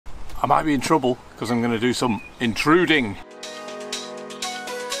I might be in trouble because I'm going to do some intruding.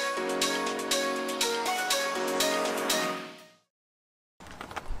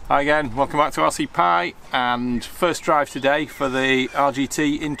 Hi again, welcome back to RC Pi, and first drive today for the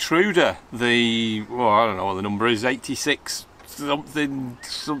RGT Intruder. The, well, I don't know what the number is, 86 something,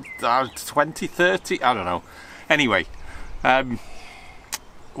 20, 30, I don't know. Anyway, we're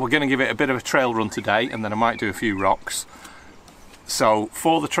going to give it a bit of a trail run today, and then I might do a few rocks. So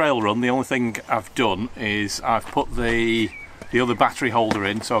for the trail run, the only thing I've done is I've put the other battery holder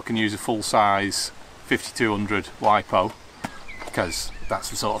in so I can use a full-size 5200 LiPo, because that's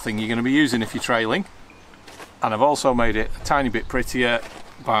the sort of thing you're going to be using if you're trailing. And I've also made it a tiny bit prettier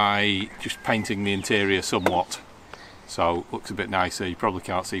by just painting the interior somewhat, so it looks a bit nicer. You probably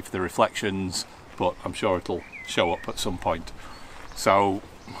can't see for the reflections, but I'm sure it'll show up at some point. So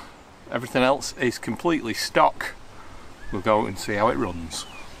everything else is completely stock. We'll go and see how it runs.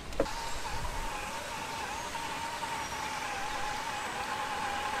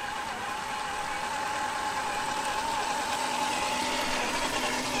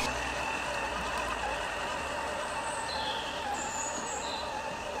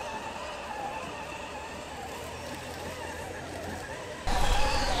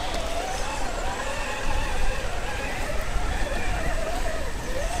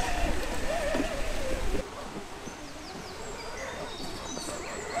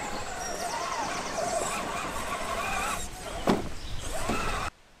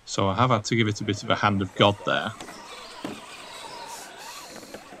 So I have had to give it a bit of a hand of God there.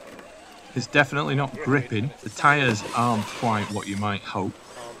 It's definitely not gripping. The tyres aren't quite what you might hope.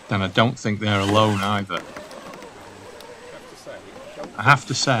 And I don't think they're alone either. I have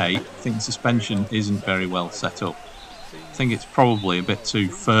to say, I think the suspension isn't very well set up. I think it's probably a bit too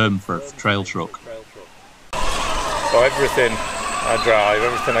firm for a trail truck. So everything I drive,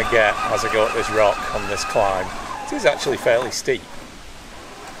 everything I get as I go up this rock on this climb, it is actually fairly steep.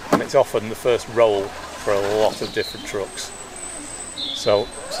 And it's often the first roll for a lot of different trucks. So,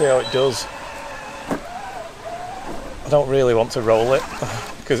 see how it does. I don't really want to roll it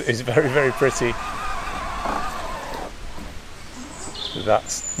because it's very, very pretty.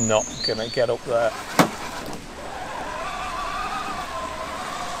 That's not going to get up there.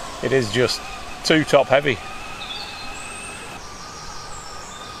 It is just too top heavy.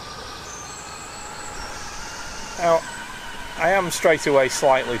 Now, I am straight away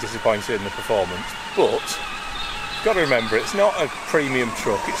slightly disappointed in the performance, but you've got to remember it's not a premium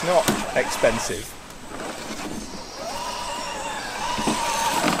truck, it's not expensive,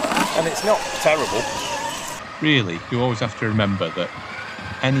 and it's not terrible. Really, you always have to remember that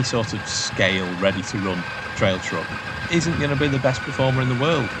any sort of scale ready to run trail truck isn't going to be the best performer in the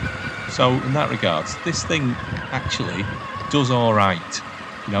world. So in that regards, this thing actually does alright.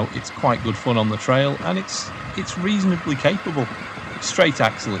 You know, it's quite good fun on the trail, and it's reasonably capable. Straight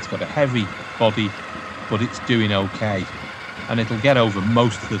axle, it's got a heavy body, but it's doing okay, and it'll get over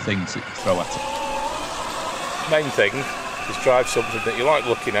most of the things that you throw at it. Main thing is drive something that you like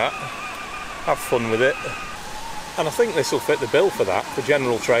looking at, have fun with it, and I think this will fit the bill for that. For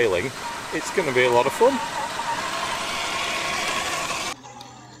general trailing, it's going to be a lot of fun.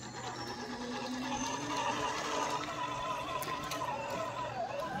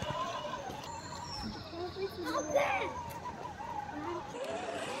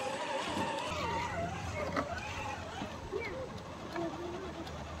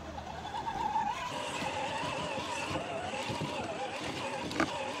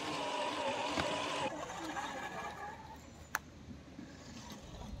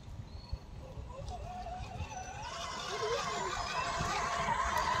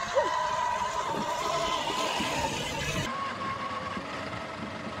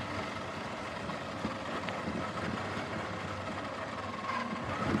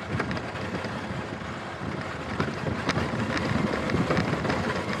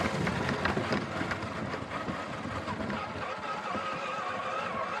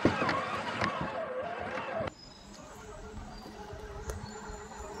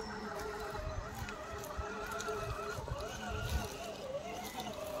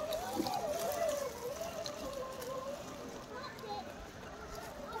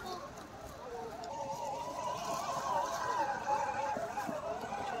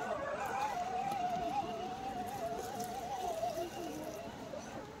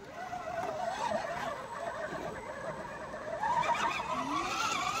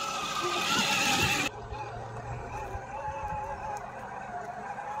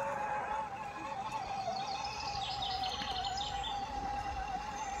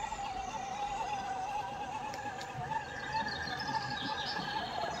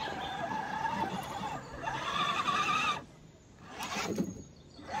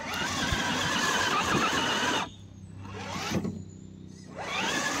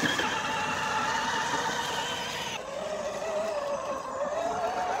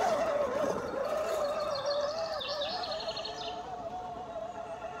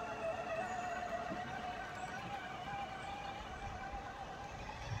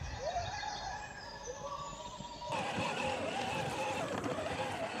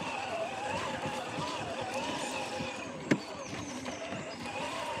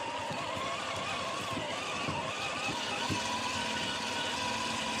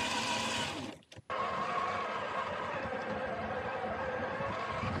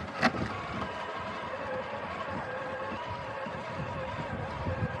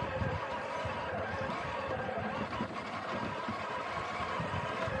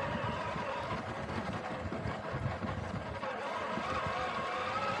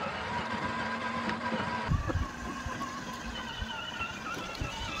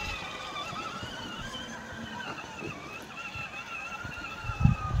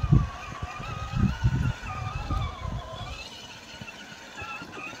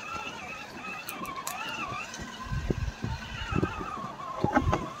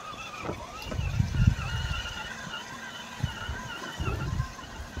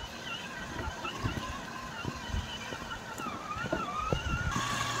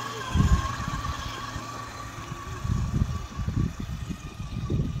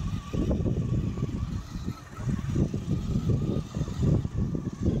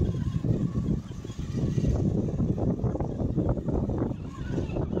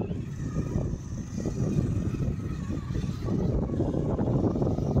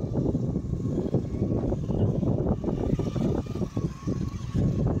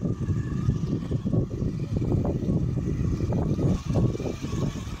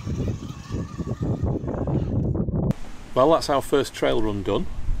 Well, that's our first trail run done,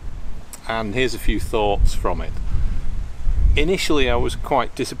 and here's a few thoughts from it. Initially I was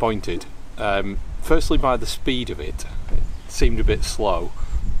quite disappointed, firstly by the speed of it. It seemed a bit slow,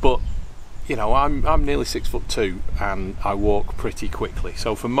 but you know, I'm nearly 6'2" and I walk pretty quickly,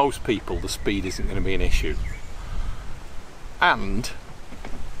 so for most people the speed isn't going to be an issue. And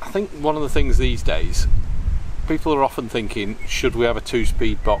I think one of the things these days, people are often thinking, should we have a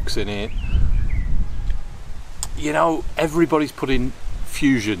 2-speed box in it? You know, everybody's putting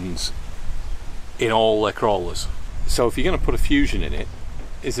fusions in all their crawlers, so if you're going to put a fusion in it,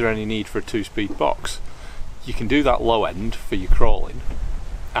 is there any need for a 2-speed box? You can do that low end for your crawling,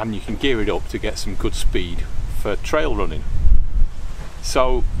 and you can gear it up to get some good speed for trail running,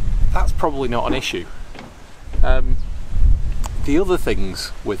 so that's probably not an issue. The other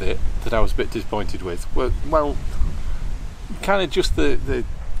things with it that I was a bit disappointed with were, well, kind of just the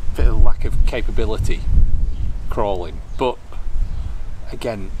bit of lack of capability crawling. But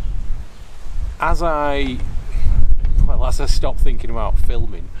again, as I stopped thinking about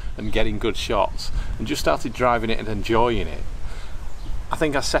filming and getting good shots and just started driving it and enjoying it, I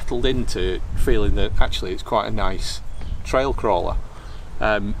think I settled into feeling that actually it's quite a nice trail crawler.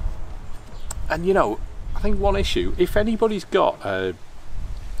 And you know, I think one issue, if anybody's got a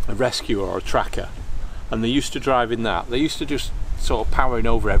rescue or a tracker and they're used to driving that, they're used to just sort of powering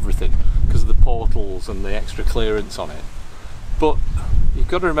over everything because of the portals and the extra clearance on it. But you've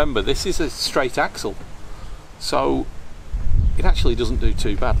got to remember, this is a straight axle, so it actually doesn't do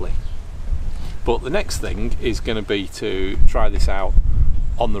too badly. But the next thing is going to be to try this out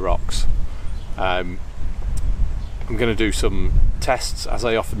on the rocks. I'm going to do some tests, as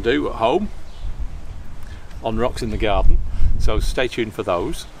I often do at home, on rocks in the garden, so stay tuned for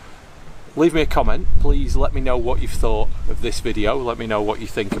those. Leave me a comment, please let me know what you've thought of this video, let me know what you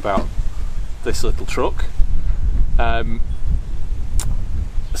think about this little truck.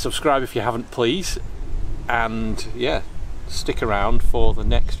 Subscribe if you haven't, please, and yeah, stick around for the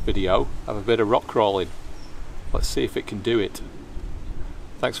next video of a bit of rock crawling. Let's see if it can do it.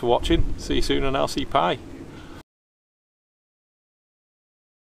 Thanks for watching, see you soon on RC Pie.